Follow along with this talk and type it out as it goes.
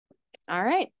All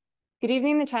right. Good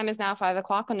evening. The time is now 5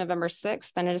 o'clock on November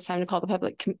 6th, and it is time to call the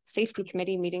Public Safety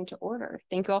Committee meeting to order.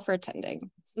 Thank you all for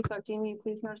attending. City Clerk, Dean, will you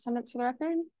please note attendance for the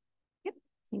record? Yep.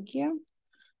 Thank you.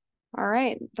 All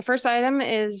right. The first item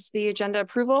is the agenda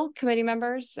approval. Committee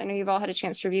members, I know you've all had a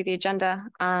chance to review the agenda.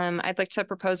 I'd like to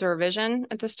propose a revision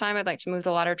at this time. I'd like to move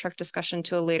the ladder truck discussion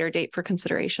to a later date for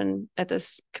consideration at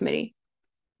this committee.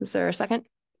 Is there a second?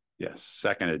 Yes,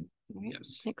 seconded. Right.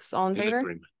 Yes. Thanks. All in favor?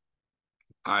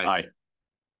 Aye.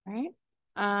 All right.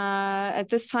 At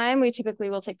this time, we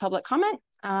typically will take public comment.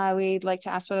 We'd like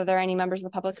to ask whether there are any members of the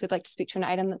public who'd like to speak to an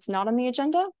item that's not on the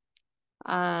agenda.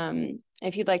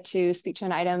 If you'd like to speak to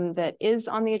an item that is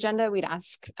on the agenda, we'd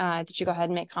ask that you go ahead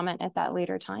and make comment at that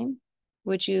later time.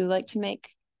 Would you like to make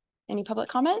any public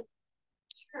comment?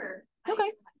 Sure. Okay.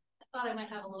 I thought I might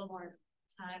have a little more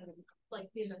time,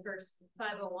 like be the first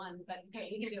 501, but hey,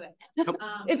 we can do it.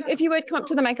 If you would come up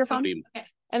to the microphone, okay.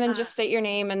 And then just state your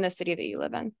name and the city that you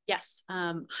live in. Yes.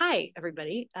 Hi,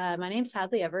 everybody. My name's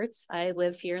Hadley Everts. I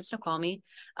live here in Snoqualmie,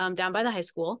 down by the high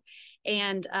school.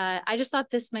 And I just thought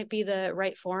this might be the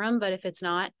right forum, but if it's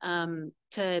not,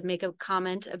 to make a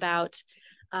comment about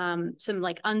some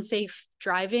like unsafe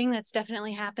driving that's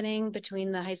definitely happening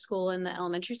between the high school and the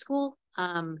elementary school.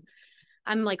 I'm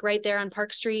like right there on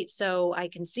Park Street, so I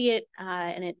can see it,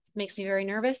 and it makes me very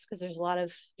nervous because there's a lot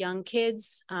of young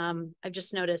kids. I've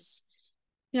just noticed,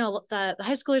 you know, the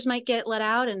high schoolers might get let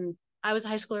out, and I was a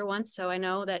high schooler once, so I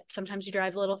know that sometimes you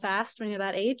drive a little fast when you're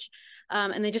that age,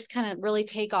 and they just kind of really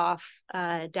take off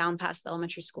down past the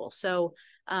elementary school. So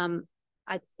I'm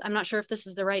not sure if this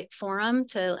is the right forum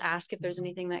to ask if there's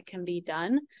anything that can be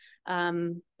done,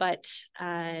 but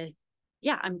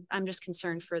yeah, I'm just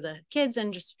concerned for the kids,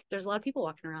 and just there's a lot of people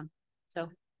walking around. So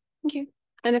thank you.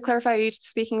 And to clarify, are you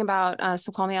speaking about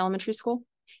Snoqualmie Elementary School?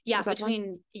 Yeah,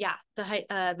 between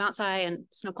the Mount Si and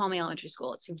Snoqualmie Elementary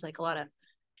School, it seems like a lot of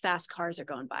fast cars are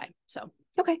going by. So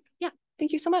okay, yeah,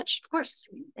 thank you so much. Of course,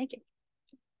 thank you.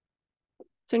 Is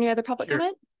there any other public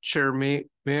comment? Sure. May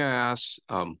I ask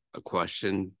a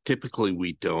question? Typically,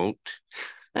 we don't.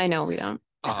 I know we don't.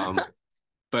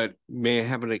 But may I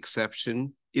have an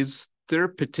exception? Is there a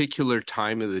particular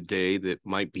time of the day that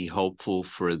might be helpful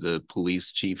for the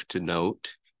police chief to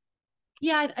note?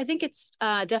 Yeah, I think it's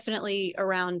definitely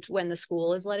around when the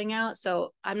school is letting out.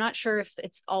 So I'm not sure if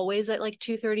it's always at like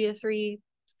 2:30 to 3,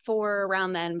 4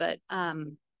 around then, but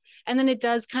and then it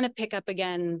does kind of pick up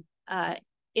again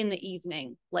in the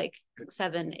evening, like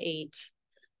 7, 8.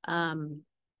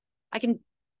 I can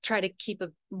try to keep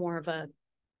more of a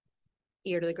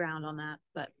ear to the ground on that,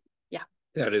 but yeah.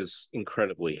 That is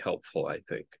incredibly helpful, I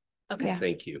think. Okay. Yeah.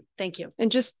 Thank you. Thank you.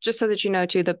 And just so that you know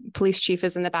too, the police chief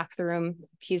is in the back of the room.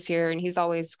 He's here and he's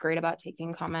always great about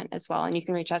taking comment as well. And you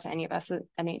can reach out to any of us at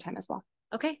any time as well.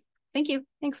 Okay. Thank you.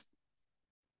 Thanks.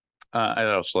 I'd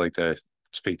also like to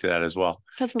speak to that as well.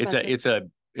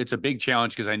 It's a big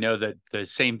challenge because I know that the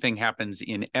same thing happens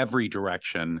in every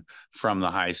direction from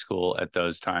the high school at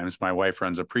those times. My wife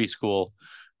runs a preschool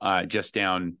just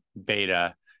down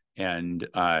Beta, and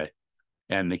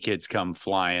the kids come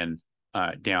flying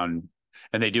down,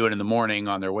 and they do it in the morning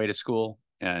on their way to school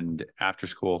and after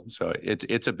school. So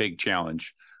it's a big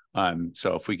challenge.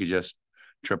 So if we could just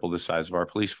triple the size of our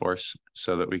police force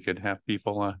so that we could have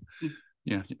people,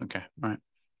 yeah. Okay. All right.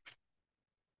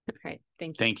 All right.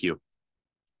 Thank you. Thank you.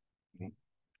 Okay.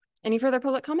 Any further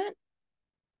public comment?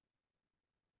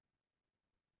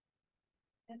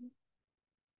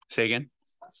 Say again.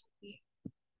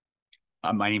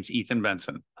 My name's Ethan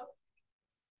Benson.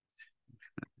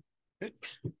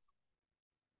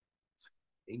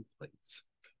 Nameplates.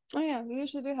 Oh yeah, we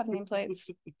usually do have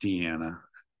nameplates. Deanna.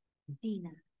 Dina.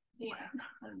 Yeah.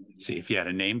 See, if you had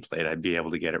a nameplate, I'd be able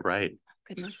to get it right.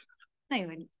 Goodness. I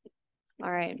wouldn't.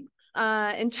 All right.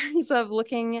 In terms of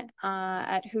looking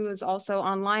at who is also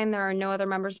online, there are no other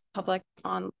members of the public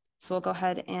on, so we'll go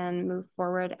ahead and move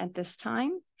forward at this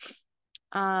time.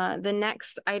 The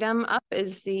next item up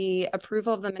is the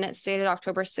approval of the minutes dated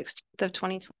October 16th of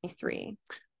 2023.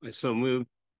 I so move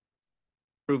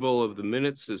approval of the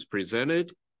minutes is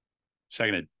presented.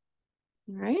 Seconded.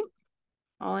 All right.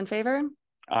 All in favor?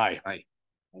 Aye. Aye.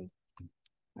 All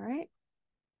right.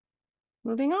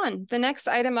 Moving on. The next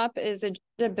item up is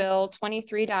Agenda Bill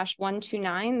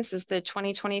 23-129. This is the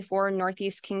 2024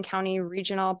 Northeast King County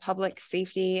Regional Public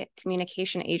Safety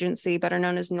Communication Agency, better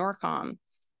known as NORCOM.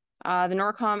 The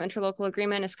NORCOM interlocal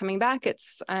agreement is coming back.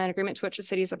 It's an agreement to which the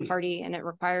city is a party, and it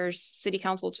requires city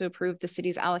council to approve the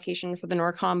city's allocation for the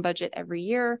NORCOM budget every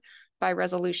year by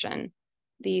resolution.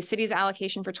 The city's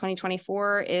allocation for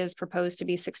 2024 is proposed to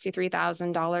be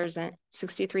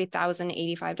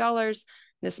 $63,085.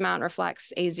 This amount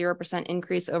reflects a 0%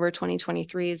 increase over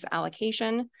 2023's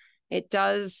allocation. It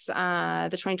does, the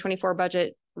 2024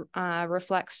 budget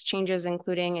reflects changes,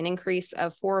 including an increase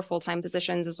of 4 full-time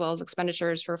positions, as well as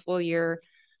expenditures for a full year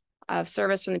of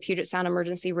service from the Puget Sound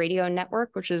Emergency Radio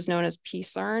Network, which is known as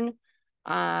PSERN.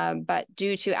 But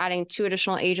due to adding 2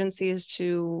 additional agencies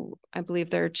to, I believe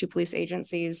there are 2 police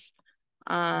agencies,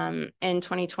 in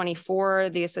 2024,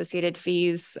 the associated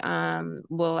fees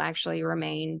will actually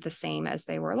remain the same as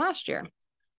they were last year.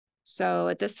 So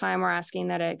at this time, we're asking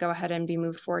that it go ahead and be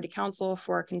moved forward to council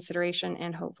for consideration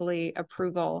and hopefully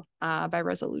approval by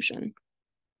resolution.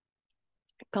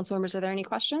 Council members, are there any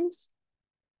questions?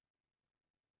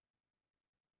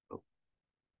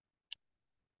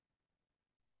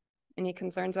 Any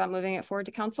concerns about moving it forward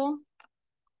to council?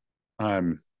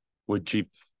 Would Chief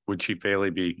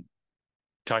Bailey be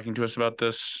talking to us about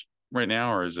this right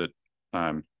now, or is it?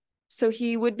 So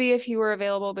he would be if he were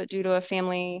available, but due to a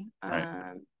family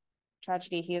Right.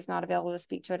 tragedy, he is not available to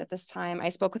speak to it at this time. I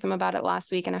spoke with him about it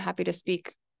last week, and I'm happy to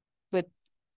speak with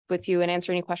you and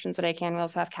answer any questions that I can. We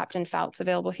also have Captain Fouts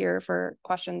available here for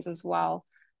questions as well.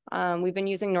 We've been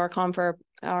using NORCOM for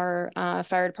our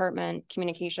fire department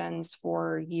communications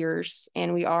for years,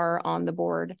 and we are on the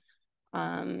board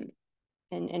in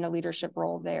a leadership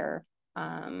role there.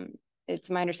 It's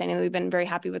my understanding that we've been very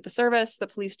happy with the service. The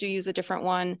police do use a different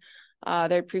one. There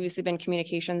had previously been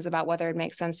communications about whether it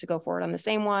makes sense to go forward on the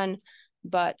same one,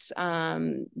 but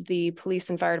the police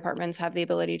and fire departments have the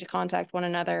ability to contact one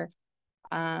another.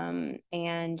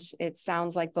 And it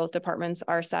sounds like both departments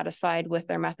are satisfied with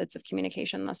their methods of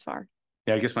communication thus far.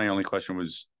 Yeah, I guess my only question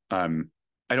was, I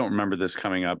don't remember this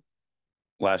coming up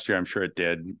last year. I'm sure it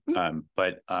did.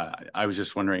 But I was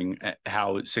just wondering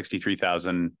how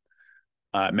 63,000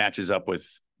 matches up with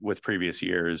previous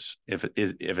years.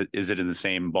 Is it in the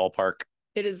same ballpark?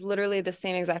 It is literally the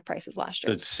same exact price as last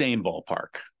year. So it's same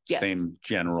ballpark, yes. Same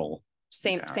general.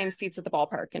 Same seats at the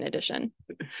ballpark in addition.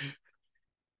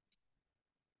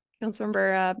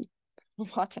 Councilmember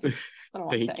Watson.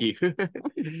 Thank you.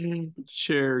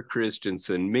 Chair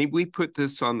Christensen, may we put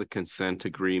this on the consent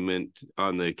agreement,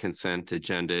 on the consent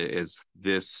agenda, as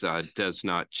this does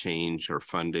not change our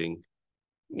funding?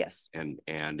 Yes. And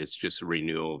it's just a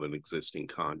renewal of an existing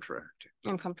contract.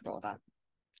 I'm comfortable with that.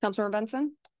 Councilmember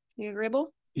Benson, you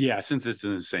agreeable? Yeah, since it's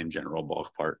in the same general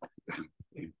ballpark.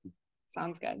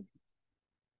 Sounds good.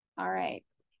 All right.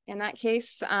 In that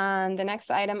case, the next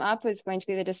item up is going to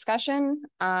be the discussion,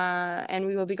 and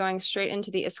we will be going straight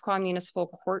into the Issaquah Municipal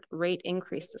Court rate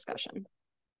increase discussion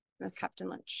with Captain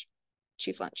Lynch,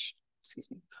 Chief Lynch,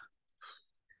 excuse me.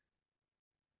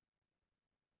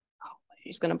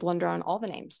 He's going to blunder on all the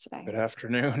names today. Good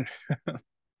afternoon.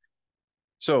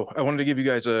 So I wanted to give you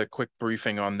guys a quick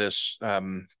briefing on this.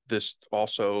 This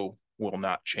also will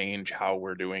not change how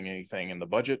we're doing anything in the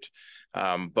budget,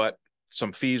 but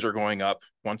some fees are going up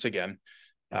once again.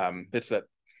 It's that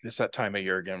time of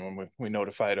year again when we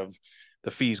notified of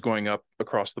the fees going up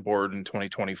across the board in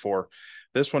 2024.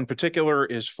 This one in particular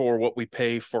is for what we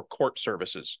pay for court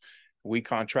services. We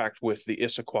contract with the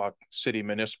Issaquah City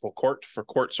Municipal Court for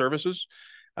court services.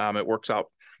 It works out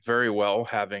very well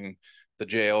having the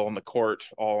jail and the court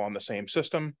all on the same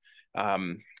system.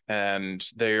 And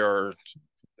they are,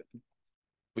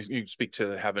 you speak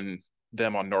to having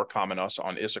them on NORCOM and us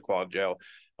on Issaquah jail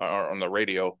or on the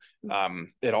radio.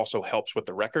 It also helps with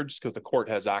the records because the court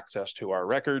has access to our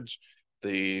records.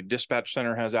 The dispatch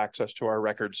center has access to our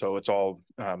records. So it's all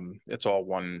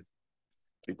one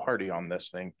party on this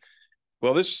thing.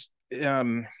 Well, this,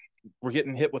 we're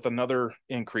getting hit with another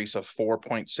increase of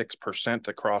 4.6%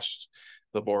 across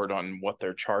the board on what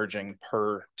they're charging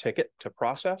per ticket to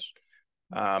process,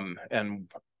 and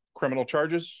criminal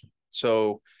charges.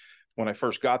 So when I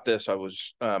first got this, I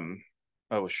was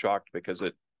shocked because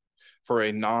for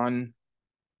a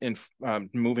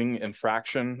moving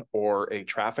infraction or a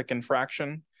traffic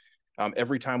infraction,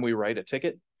 every time we write a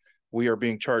ticket, we are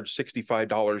being charged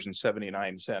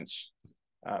 $65.79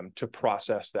 to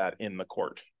process that in the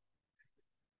court.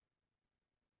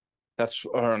 That's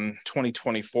on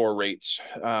 2024 rates.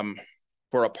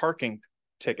 For a parking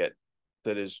ticket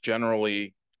that is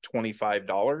generally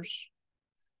 $25,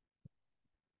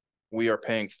 we are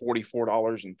paying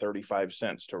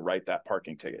 $44.35 to write that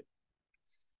parking ticket.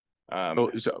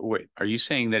 So wait, are you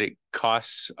saying that it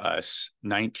costs us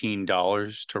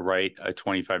 $19 to write a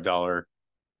 $25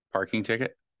 parking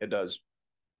ticket? It does.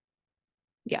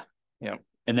 Yeah. Yeah.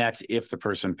 And that's if the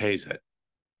person pays it.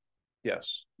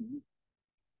 Yes.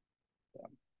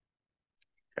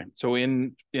 So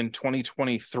in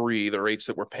 2023, the rates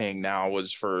that we're paying now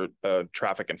was for a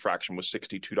traffic infraction was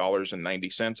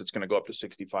 $62.90. It's going to go up to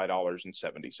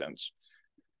 $65.70.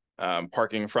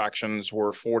 Parking infractions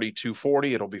were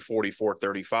 $42.40. It'll be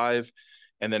 $44.35.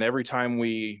 And then every time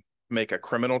we make a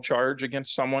criminal charge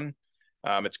against someone,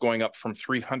 it's going up from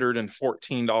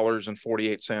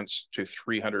 $314.48 to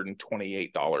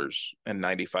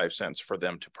 $328.95 for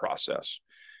them to process.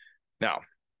 Now,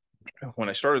 when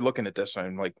I started looking at this,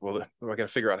 I'm like, well, I got to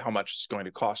figure out how much it's going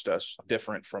to cost us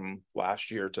different from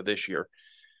last year to this year.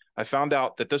 I found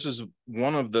out that this is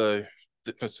one of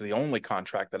it's the only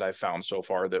contract that I've found so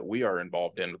far that we are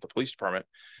involved in with the police department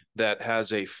that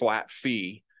has a flat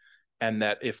fee, and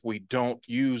that if we don't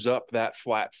use up that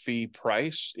flat fee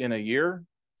price in a year,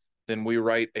 then we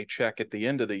write a check at the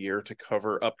end of the year to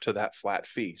cover up to that flat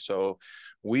fee. So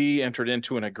we entered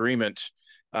into an agreement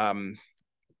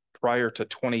prior to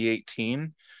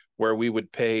 2018, where we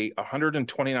would pay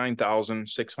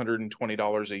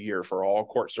 $129,620 a year for all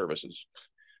court services.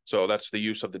 So that's the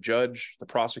use of the judge, the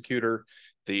prosecutor,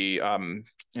 the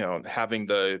having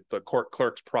the court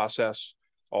clerks process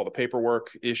all the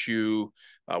paperwork, issue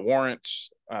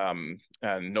warrants,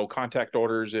 and no contact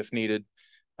orders if needed.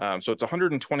 So it's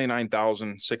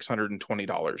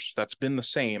 $129,620. That's been the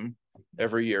same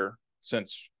every year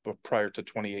since prior to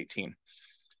 2018.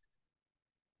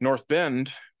 North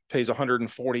Bend pays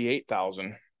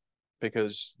 $148,000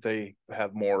 because they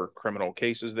have more criminal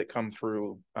cases that come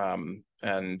through.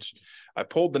 And I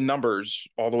pulled the numbers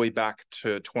all the way back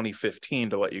to 2015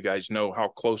 to let you guys know how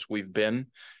close we've been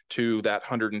to that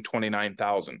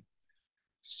 129,000.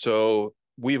 So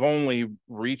we've only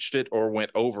reached it or went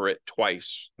over it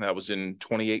twice. That was in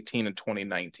 2018 and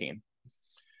 2019.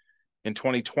 In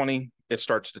 2020, it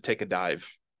starts to take a dive.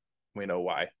 We know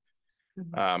why.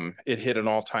 It hit an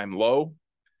all-time low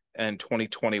in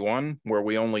 2021, where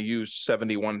we only used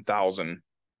 71,000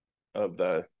 of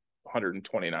the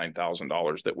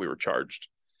 $129,000 that we were charged.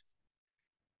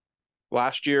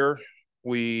 Last year,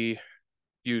 we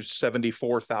used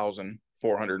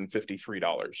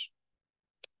 $74,453.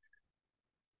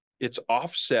 It's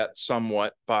offset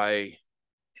somewhat by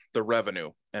the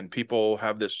revenue, and people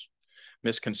have this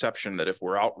misconception that if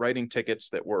we're out writing tickets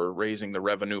that we're raising the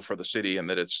revenue for the city and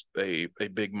that it's a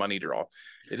big money draw.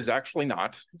 It is actually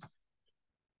not.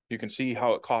 You can see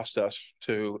how it costs us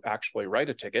to actually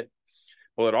write a ticket.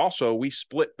 Well, we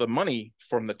split the money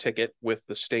from the ticket with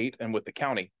the state and with the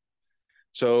county.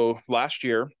 So last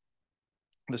year,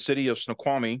 the city of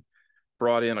Snoqualmie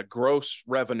brought in a gross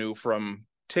revenue from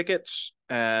tickets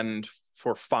and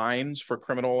for fines for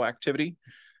criminal activity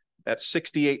at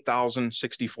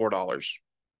 $68,064.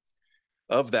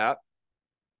 Of that,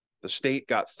 the state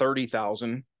got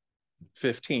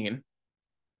 $30,015.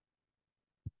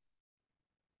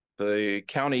 The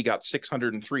county got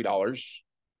 $603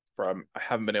 from, I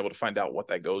haven't been able to find out what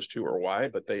that goes to or why,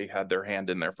 but they had their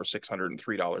hand in there for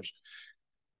 $603.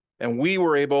 And we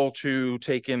were able to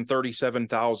take in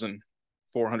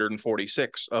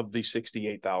 $37,446 of the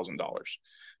 $68,000.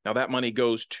 Now that money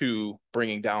goes to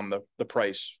bringing down the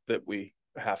price that we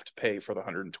have to pay for the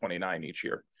 129 each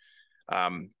year.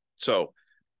 So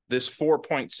this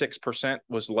 4.6%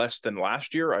 was less than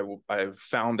last year. I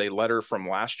found a letter from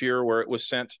last year where it was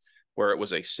sent, where it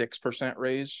was a 6%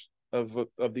 raise of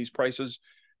these prices.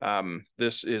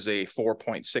 This is a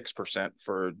 4.6%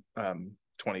 for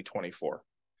 2024.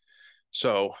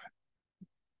 So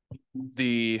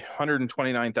the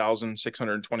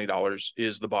 $129,620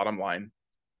 is the bottom line.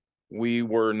 We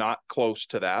were not close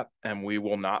to that, and we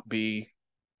will not be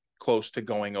close to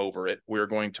going over it. We're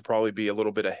going to probably be a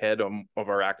little bit ahead of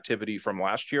our activity from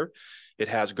last year. It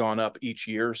has gone up each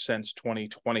year since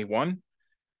 2021,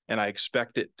 and I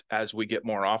expect it as we get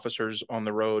more officers on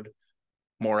the road,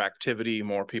 more activity,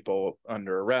 more people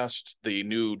under arrest. The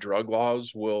new drug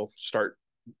laws will start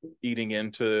eating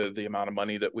into the amount of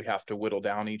money that we have to whittle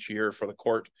down each year for the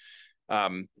court.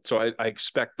 So I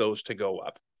expect those to go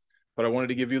up. But I wanted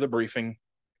to give you the briefing.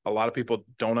 A lot of people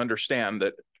don't understand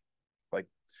that, like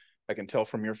I can tell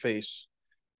from your face,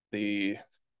 the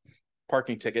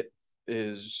parking ticket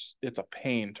it's a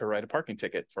pain to write a parking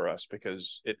ticket for us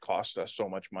because it costs us so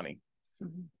much money.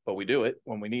 But we do it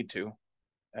when we need to.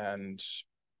 And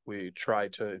we try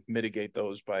to mitigate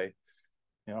those by,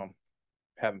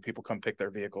 having people come pick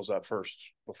their vehicles up first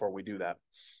before we do that.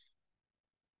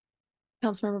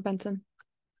 Councilmember Benson.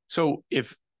 So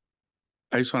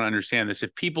I just want to understand this.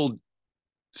 If people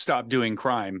stop doing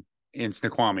crime in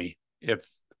Snoqualmie, if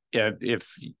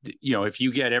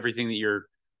you get everything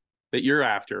that you're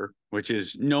after, which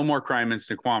is no more crime in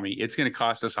Snoqualmie, it's going to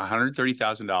cost us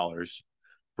 $130,000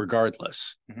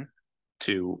 regardless.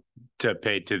 to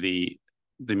pay to the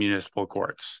municipal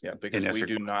courts. Yeah, because we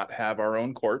do not have our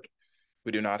own court.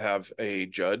 We do not have a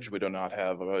judge. We do not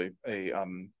have a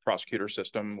prosecutor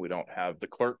system. We don't have the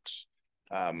clerks.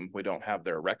 We don't have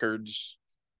their records.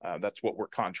 That's what we're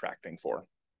contracting for.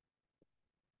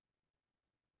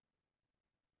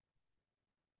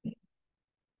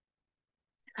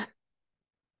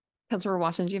 Councilor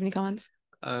Washington, do you have any comments?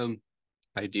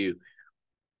 I do.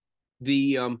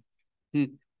 The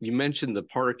you mentioned the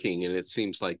parking, and it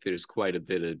seems like there's quite a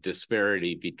bit of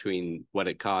disparity between what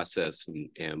it costs us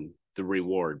and the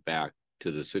reward back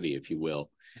to the city, if you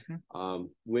will. Mm-hmm.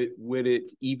 Would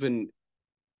it even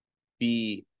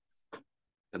be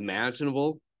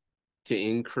imaginable to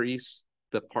increase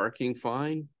the parking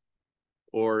fine,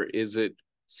 or is it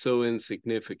so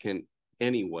insignificant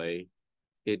anyway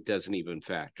it doesn't even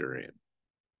factor in?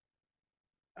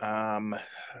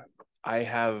 I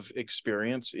have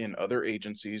experience in other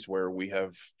agencies where we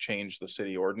have changed the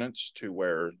city ordinance to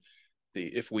where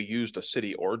if we used a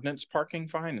city ordinance parking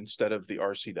fine instead of the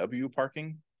RCW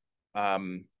parking,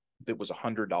 it was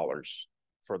 $100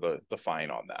 for the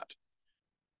fine on that.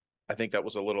 I think that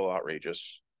was a little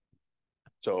outrageous.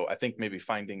 So I think maybe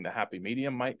finding the happy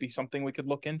medium might be something we could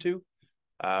look into.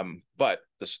 But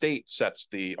the state sets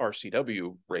the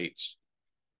RCW rates.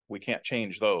 We can't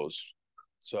change those.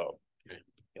 So,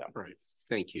 yeah. Right.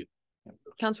 Thank you.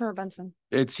 Councilor Benson.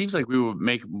 It seems like we would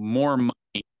make more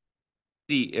money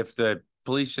if the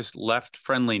police just left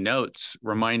friendly notes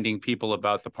reminding people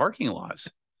about the parking laws.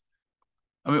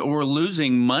 I mean, we're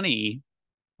losing money.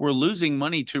 We're losing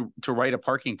money to write a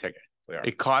parking ticket.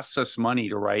 It costs us money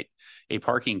to write a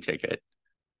parking ticket.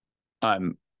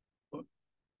 We're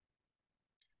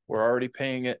already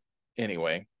paying it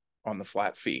anyway on the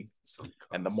flat fee.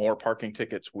 And the more parking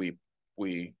tickets we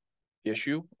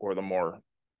issue, or the more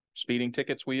speeding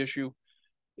tickets we issue,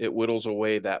 it whittles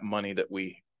away that money that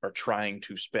we are trying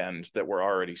to spend that we're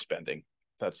already spending.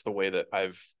 That's the way that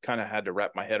I've kind of had to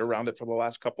wrap my head around it for the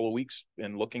last couple of weeks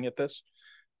in looking at this.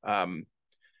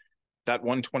 That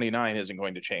 129 isn't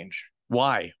going to change.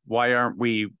 Why aren't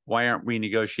we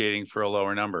negotiating for a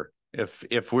lower number? If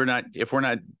we don't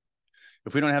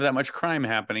have that much crime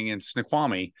happening in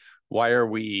Snoqualmie, why are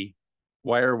we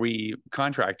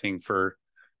contracting for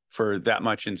that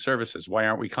much in services? Why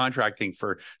aren't we contracting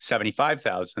for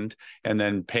 75,000 and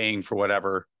then paying for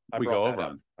whatever we go over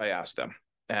on? I asked them,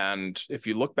 and if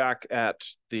you look back at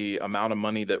the amount of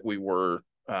money that we were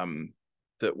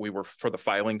for the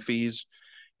filing fees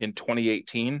in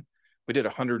 2018, we did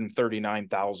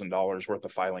 $139,000 worth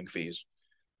of filing fees.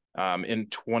 That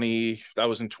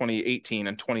was in 2018,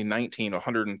 and 2019,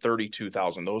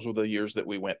 132,000. Those were the years that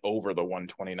we went over the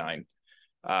 129.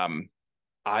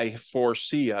 I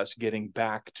foresee us getting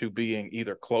back to being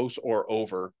either close or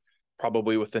over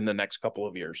probably within the next couple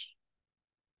of years.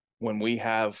 When we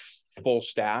have full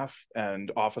staff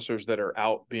and officers that are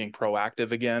out being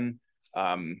proactive again,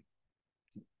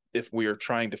 if we are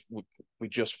trying to, we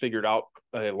just figured out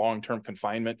a long-term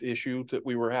confinement issue that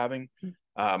we were having,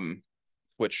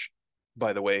 which,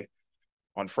 by the way,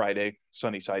 on Friday,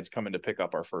 Sunnyside's coming to pick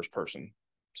up our first person.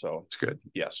 So it's good.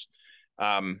 Yes.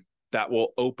 That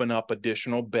will open up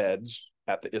additional beds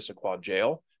at the Issaquah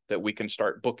jail that we can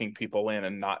start booking people in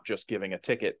and not just giving a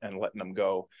ticket and letting them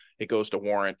go. It goes to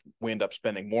warrant. We end up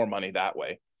spending more money that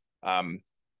way.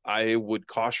 I would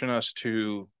caution us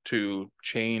to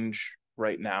change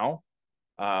right now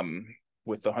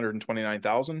with the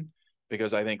 129,000,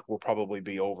 because I think we'll probably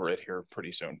be over it here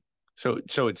pretty soon.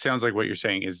 So it sounds like what you're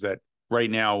saying is that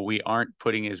right now we aren't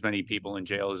putting as many people in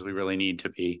jail as we really need to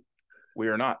be. We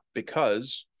are not,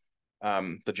 because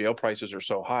the jail prices are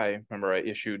so high. Remember, I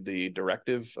issued the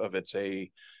directive of it's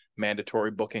a mandatory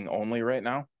booking only right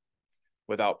now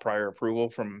without prior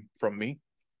approval from me.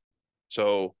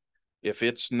 So if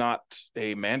it's not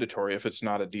a mandatory, if it's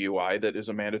not a DUI that is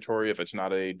a mandatory, if it's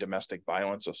not a domestic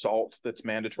violence assault that's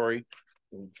mandatory,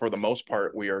 for the most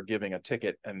part, we are giving a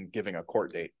ticket and giving a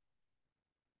court date.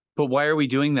 But why are we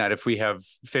doing that if we have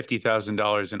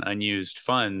 $50,000 in unused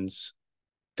funds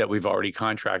that we've already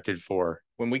contracted for?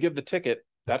 When we give the ticket,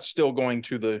 that's still going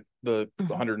to the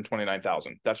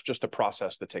 129,000. That's just to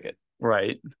process the ticket.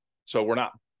 Right. So we're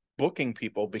not booking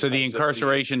people. So the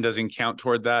incarceration doesn't count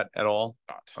toward that at all?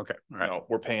 Not. Okay. All right. No,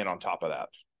 we're paying on top of that.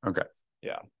 Okay.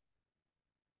 Yeah.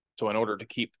 So in order to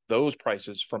keep those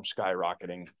prices from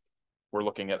skyrocketing, we're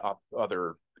looking at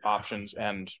other options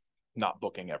and not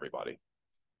booking everybody.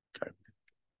 Okay.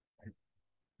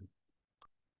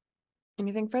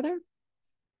 Anything further?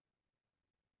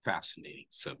 Fascinating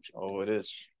subject. Oh, it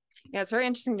is. Yeah, it's very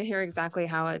interesting to hear exactly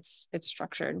how it's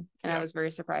structured. And Yeah. I was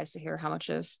very surprised to hear how much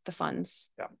of the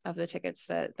funds of the tickets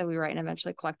that we write and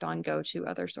eventually collect on go to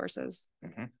other sources.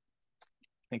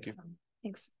 Thank you. So,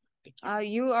 thanks.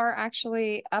 You are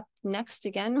actually up next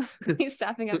again with the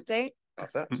staffing update.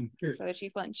 So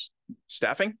Chief Lynch.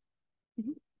 Staffing?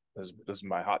 This is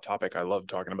my hot topic. I love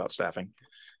talking about staffing.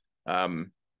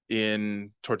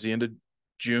 Towards the end of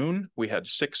June, we had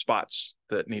 6 spots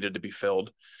that needed to be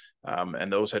filled.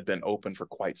 And those had been open for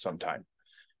quite some time.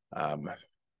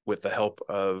 With the help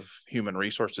of human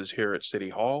resources here at City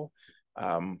Hall,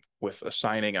 with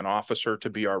assigning an officer to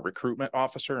be our recruitment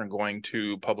officer and going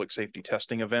to public safety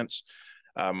testing events,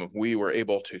 we were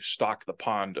able to stock the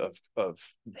pond of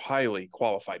highly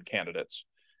qualified candidates.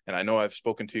 And I know I've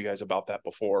spoken to you guys about that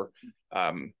before,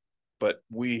 but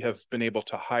we have been able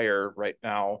to hire right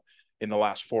now in the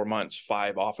last 4 months,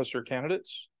 5 officer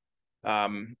candidates,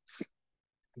 1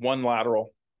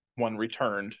 lateral, 1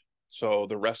 returned. So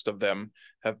the rest of them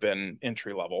have been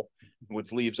entry level,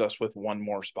 which leaves us with 1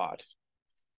 more spot.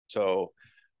 So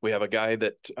we have a guy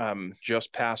that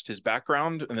just passed his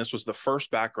background, and this was the first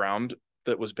background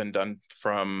that was been done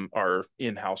from our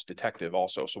in-house detective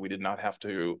also. So we did not have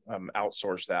to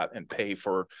outsource that and pay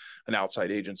for an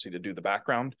outside agency to do the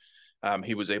background.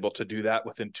 He was able to do that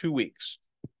within 2 weeks.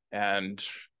 And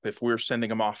if we're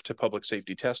sending him off to public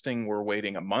safety testing, we're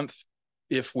waiting a month.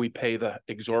 If we pay the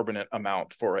exorbitant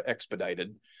amount for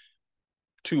expedited,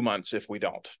 2 months if we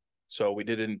don't. So we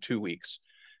did it in 2 weeks.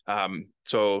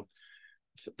 So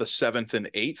the 7th and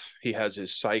 8th, he has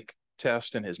his psych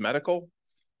test and his medical.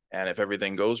 And if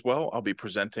everything goes well, I'll be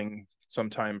presenting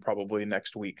sometime probably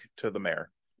next week to the mayor.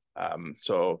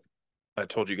 So I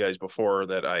told you guys before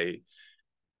that I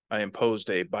imposed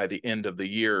a by the end of the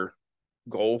year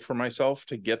goal for myself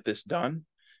to get this done.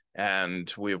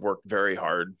 And we have worked very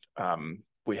hard.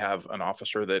 We have an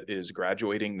officer that is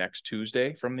graduating next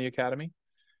Tuesday from the academy.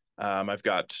 I've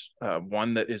got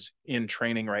 1 that is in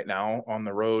training right now on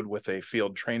the road with a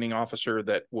field training officer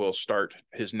that will start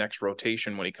his next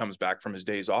rotation when he comes back from his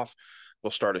days off.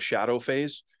 We'll start a shadow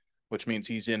phase, which means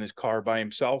he's in his car by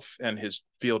himself and his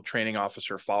field training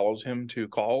officer follows him to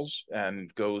calls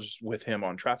and goes with him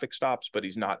on traffic stops, but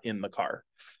he's not in the car.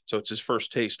 So it's his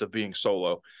first taste of being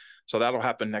solo. So that'll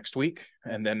happen next week.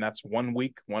 And then that's 1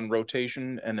 week, 1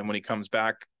 rotation. And then when he comes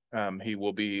back, he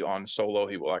will be on solo.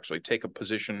 He will actually take a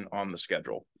position on the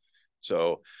schedule.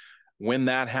 So when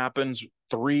that happens,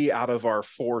 3 out of our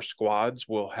 4 squads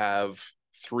will have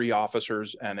 3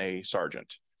 officers and a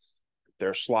sergeant.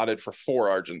 They're slotted for 4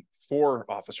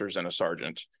 officers and a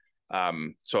sergeant.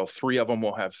 So 3 of them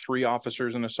will have 3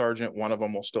 officers and a sergeant. 1 of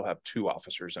them will still have 2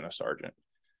 officers and a sergeant.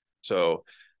 So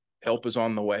help is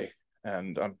on the way,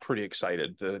 and I'm pretty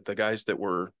excited. The guys that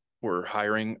we're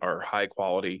hiring are high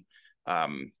quality.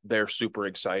 They're super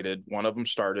excited. 1 of them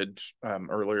started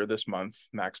earlier this month,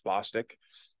 Max Bostic.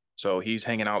 So he's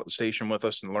hanging out at the station with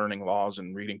us and learning laws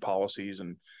and reading policies.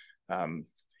 And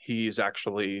he's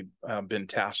actually been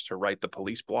tasked to write the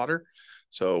police blotter.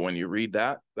 So when you read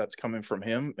that, that's coming from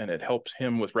him, and it helps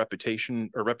him with repetition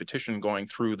going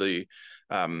through the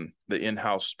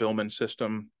in-house Spillman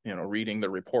system, reading the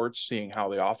reports, seeing how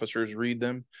the officers read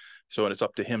them. So it's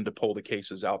up to him to pull the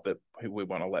cases out that we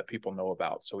want to let people know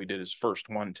about. So he did his first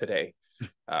one today.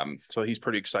 So he's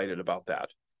pretty excited about that.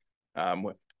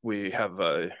 We have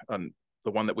the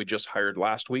one that we just hired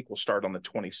last week will start on the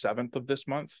 27th of this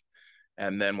month.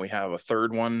 And then we have a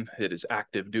 3rd one that is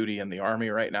active duty in the Army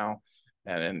right now.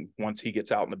 And then once he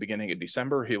gets out in the beginning of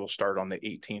December, he will start on the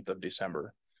 18th of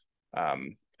December.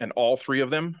 And all 3 of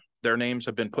them, their names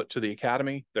have been put to the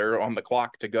academy. They're on the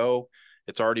clock to go.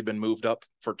 It's already been moved up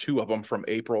for 2 of them from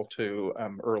April to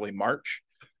early March.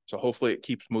 So hopefully it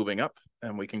keeps moving up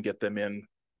and we can get them in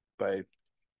by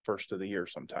 1st of the year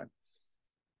sometime.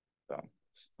 So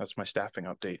that's my staffing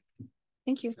update.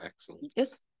 Thank you. That's excellent.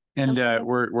 Yes. And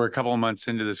we're a couple of months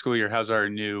into the school year. How's our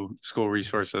new school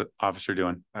resource officer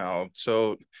doing?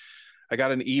 So I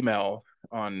got an email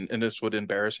and this would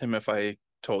embarrass him if I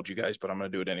told you guys, but I'm going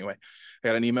to do it anyway. I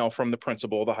got an email from the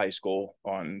principal of the high school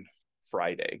on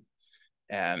Friday,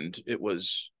 and it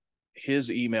was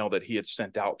his email that he had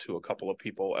sent out to a couple of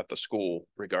people at the school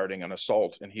regarding an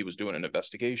assault, and he was doing an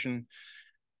investigation.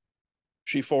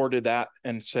 She forwarded that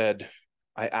and said,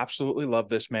 I absolutely love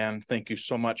this man. Thank you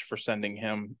so much for sending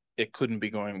him. It couldn't be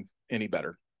going any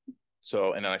better.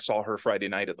 So, and then I saw her Friday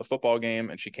night at the football game,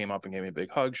 and she came up and gave me a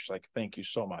big hug. She's like, thank you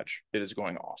so much. It is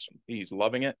going awesome. He's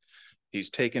loving it. He's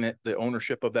taken it, the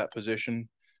ownership of that position.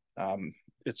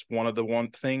 It's one of the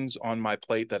things on my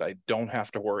plate that I don't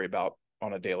have to worry about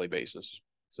on a daily basis.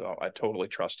 So I totally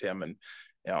trust him. And,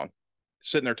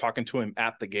 sitting there talking to him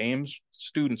at the games.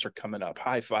 Students are coming up,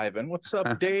 high-fiving. What's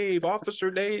up, Dave?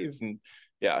 Officer Dave. And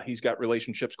yeah, he's got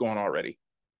relationships going already.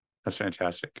 That's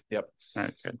fantastic. Yep. All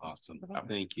right, good. Awesome.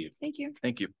 Thank you. Thank you.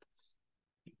 Thank you.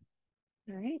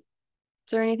 All right.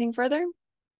 Is there anything further?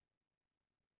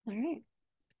 All right.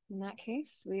 In that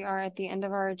case, we are at the end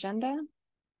of our agenda.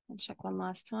 I'll check one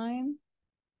last time.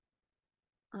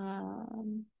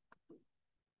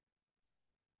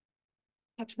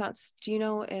 Do you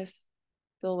know if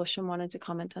Bill Wisham wanted to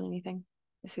comment on anything?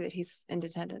 I see that he's in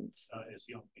attendance. Is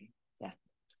he on me? Yeah.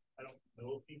 I don't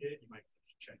know if he did. You might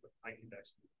check, but I can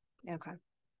text you. Okay.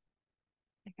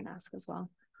 I can ask as well.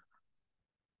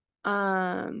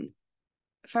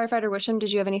 Firefighter Wisham,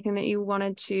 did you have anything that you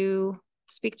wanted to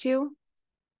speak to?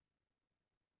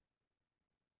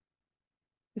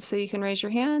 If so, you can raise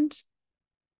your hand.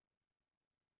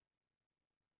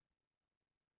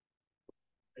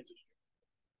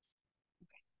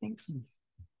 Thanks.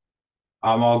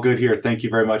 I'm all good here. Thank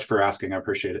you very much for asking. I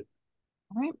appreciate it.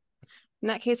 All right. In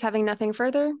that case, having nothing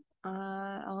further,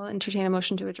 I'll entertain a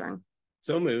motion to adjourn.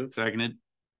 So moved. Seconded.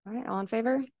 All right. All in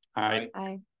favor? Aye.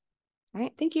 Aye. All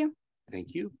right. Thank you.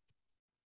 Thank you.